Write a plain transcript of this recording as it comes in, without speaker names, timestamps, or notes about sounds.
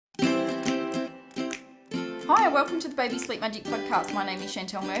Hi, welcome to the Baby Sleep Magic Podcast. My name is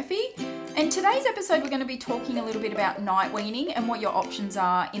Chantel Murphy, and today's episode we're going to be talking a little bit about night weaning and what your options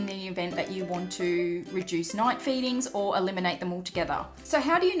are in the event that you want to reduce night feedings or eliminate them altogether. So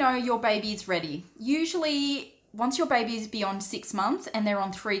how do you know your baby is ready? Usually, once your baby is beyond 6 months and they're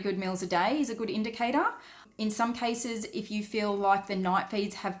on 3 good meals a day is a good indicator. In some cases, if you feel like the night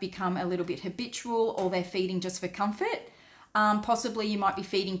feeds have become a little bit habitual or they're feeding just for comfort, possibly you might be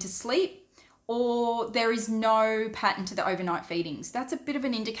feeding to sleep, or there is no pattern to the overnight feedings. That's a bit of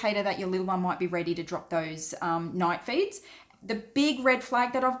an indicator that your little one might be ready to drop those night feeds. The big red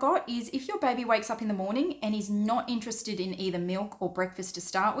flag that I've got is if your baby wakes up in the morning and is not interested in either milk or breakfast to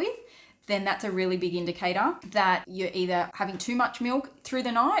start with, then that's a really big indicator that you're either having too much milk through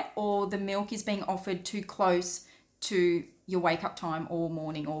the night or the milk is being offered too close to your wake up time or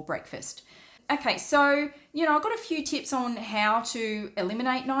morning or breakfast. Okay, so, I've got a few tips on how to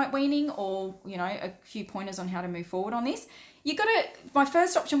eliminate night weaning or, a few pointers on how to move forward on this. My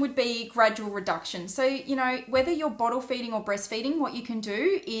first option would be gradual reduction. So, whether you're bottle feeding or breastfeeding, what you can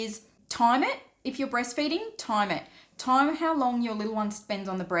do is time it. If you're breastfeeding, time it. Time how long your little one spends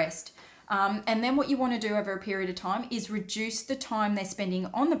on the breast. And then what you want to do over a period of time is reduce the time they're spending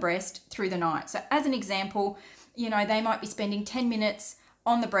on the breast through the night. So as an example, they might be spending 10 minutes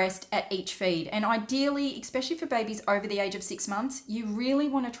on the breast at each feed. And ideally, especially for babies over the age of 6 months, you really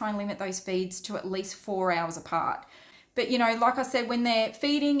want to try and limit those feeds to at least 4 hours apart. But, like I said, when they're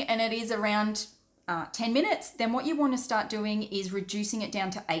feeding and it is around 10 minutes, then what you want to start doing is reducing it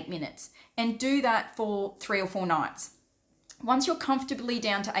down to 8 minutes and do that for 3 or 4 nights. Once you're comfortably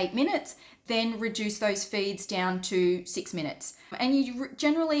down to 8 minutes, then reduce those feeds down to 6 minutes. And you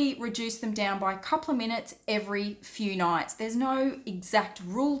generally reduce them down by a couple of minutes every few nights. There's no exact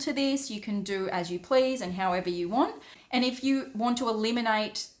rule to this. You can do as you please and however you want. And if you want to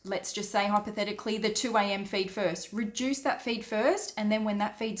eliminate, let's just say hypothetically, the 2 a.m. feed first, reduce that feed first. And then when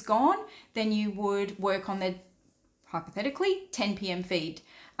that feed's gone, then you would work on the, hypothetically, 10 p.m. feed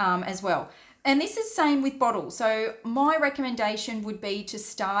as well. And this is same with bottles. So my recommendation would be to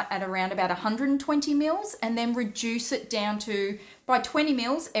start at around about 120 mils and then reduce it down to by 20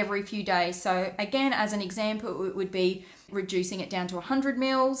 mils every few days. So again, as an example, it would be reducing it down to 100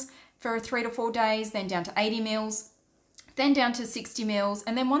 mils for 3 to 4 days, then down to 80 mils, then down to 60 mils.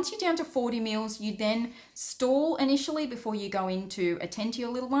 And then once you're down to 40 mils, you then stall initially before you go in to attend to your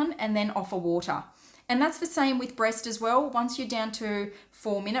little one and then offer water. And that's the same with breast as well. Once you're down to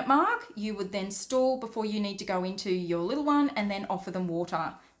 4-minute mark, you would then stall before you need to go into your little one and then offer them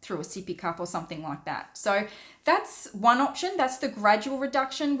water through a sippy cup or something like that. So that's one option. That's the gradual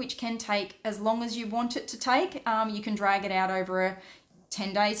reduction, which can take as long as you want it to take. You can drag it out over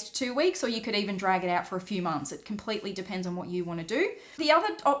 10 days to 2 weeks, or you could even drag it out for a few months. It completely depends on what you want to do. The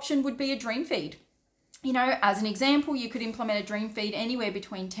other option would be a dream feed. As an example, you could implement a dream feed anywhere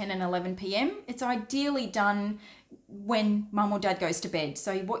between 10 and 11 p.m. It's ideally done when mum or dad goes to bed.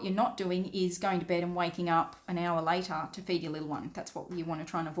 So what you're not doing is going to bed and waking up an hour later to feed your little one. That's what you want to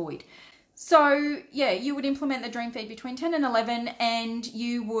try and avoid. So yeah, you would implement the dream feed between 10 and 11 and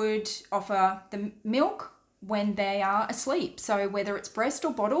you would offer the milk when they are asleep. So whether it's breast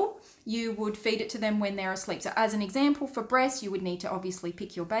or bottle, you would feed it to them when they're asleep. So as an example, for breast, you would need to obviously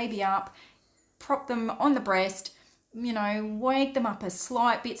pick your baby up, prop them on the breast, wake them up a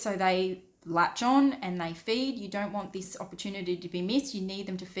slight bit so they latch on and they feed. You don't want this opportunity to be missed. You need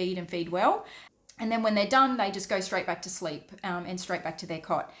them to feed and feed well. And then when they're done, they just go straight back to sleep and straight back to their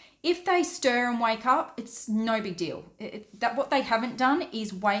cot. If they stir and wake up, it's no big deal. What they haven't done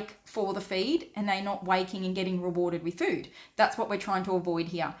is wake for the feed and they're not waking and getting rewarded with food. That's what we're trying to avoid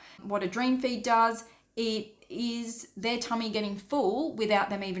here. What a dream feed does, it is their tummy getting full without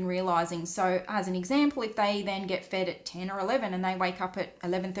them even realizing. So as an example, if they then get fed at 10 or 11 and they wake up at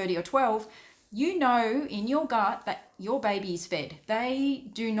 11:30 or 12, in your gut that your baby is fed. They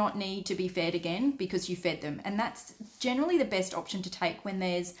do not need to be fed again because you fed them. And that's generally the best option to take when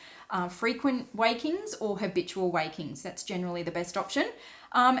there's frequent wakings or habitual wakings. That's generally the best option.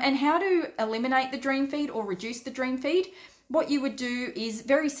 And how to eliminate the dream feed or reduce the dream feed? What you would do is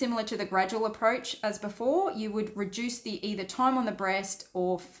very similar to the gradual approach as before. You would reduce the either time on the breast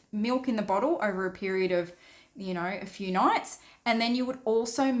or milk in the bottle over a period of, a few nights. And then you would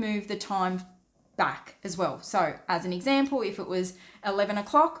also move the time back as well. So as an example, if it was 11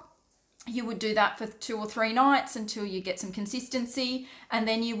 o'clock, you would do that for 2 or 3 nights until you get some consistency, and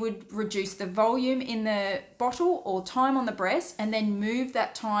then you would reduce the volume in the bottle or time on the breast and then move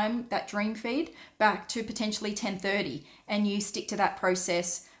that time, that dream feed, back to potentially 10:30, and you stick to that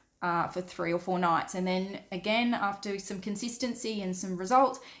process for 3 or 4 nights. And then again, after some consistency and some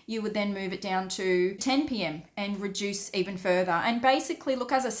results, you would then move it down to 10 p.m. and reduce even further. And basically,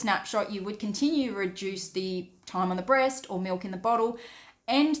 look, as a snapshot, you would continue to reduce the time on the breast or milk in the bottle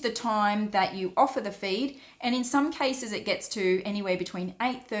and the time that you offer the feed. And in some cases, it gets to anywhere between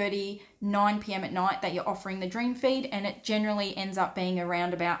 8:30, 9 p.m. at night that you're offering the dream feed. And it generally ends up being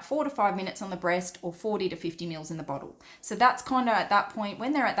around about 4 to 5 minutes on the breast or 40 to 50 mils in the bottle. So that's kind of at that point,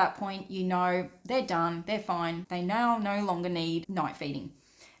 when they're at that point, you know they're done, they're fine. They now no longer need night feeding.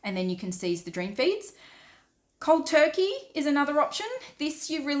 And then you can cease the dream feeds. Cold turkey is another option. This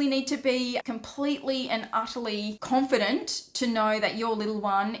you really need to be completely and utterly confident to know that your little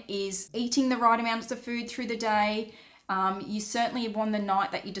one is eating the right amounts of food through the day. You certainly want the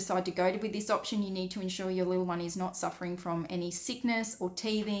night that you decide to go with this option, you need to ensure your little one is not suffering from any sickness or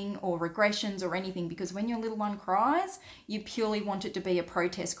teething or regressions or anything, because when your little one cries, you purely want it to be a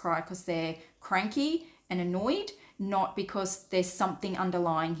protest cry because they're cranky and annoyed, not because there's something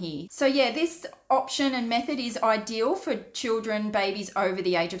underlying here. So yeah, this option and method is ideal for children, babies over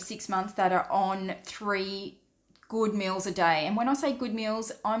the age of 6 months that are on 3 good meals a day. And when I say good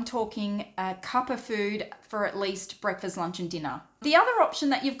meals, I'm talking a cup of food for at least breakfast, lunch and dinner. The other option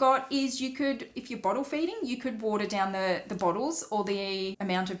that you've got is you could, if you're bottle feeding, you could water down the bottles or the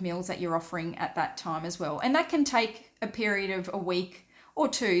amount of meals that you're offering at that time as well. And that can take a period of a week or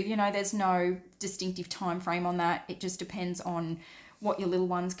 2, you know, there's no distinctive time frame on that. It just depends on what your little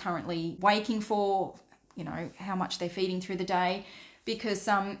one's currently waking for, you know, how much they're feeding through the day. Because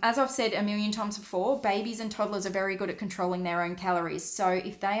as I've said a million times before, babies and toddlers are very good at controlling their own calories. So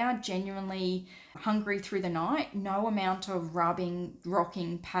if they are genuinely hungry through the night, no amount of rubbing,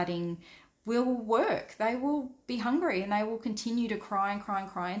 rocking, patting will work. They will be hungry and they will continue to cry and cry and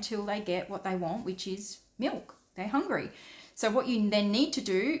cry until they get what they want, which is milk. They're hungry. So what you then need to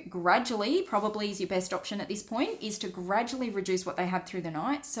do gradually, probably is your best option at this point, is to gradually reduce what they have through the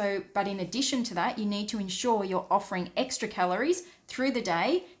night. So, but in addition to that, you need to ensure you're offering extra calories through the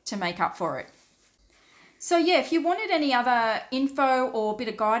day to make up for it. So yeah, if you wanted any other info or bit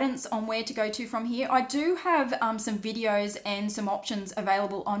of guidance on where to go to from here, I do have some videos and some options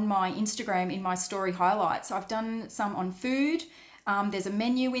available on my Instagram in my story highlights. I've done some on food. There's a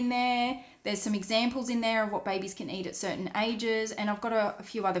menu in there. There's some examples in there of what babies can eat at certain ages. And I've got a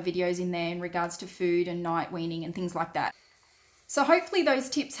few other videos in there in regards to food and night weaning and things like that. So hopefully those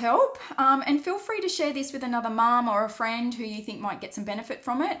tips help. And feel free to share this with another mum or a friend who you think might get some benefit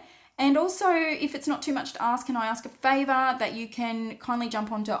from it. And also, if it's not too much to ask, can I ask a favour that you can kindly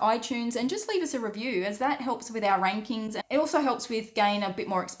jump onto iTunes and just leave us a review, as that helps with our rankings. It also helps with gain a bit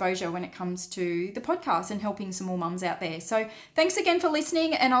more exposure when it comes to the podcast and helping some more mums out there. So thanks again for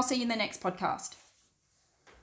listening, and I'll see you in the next podcast.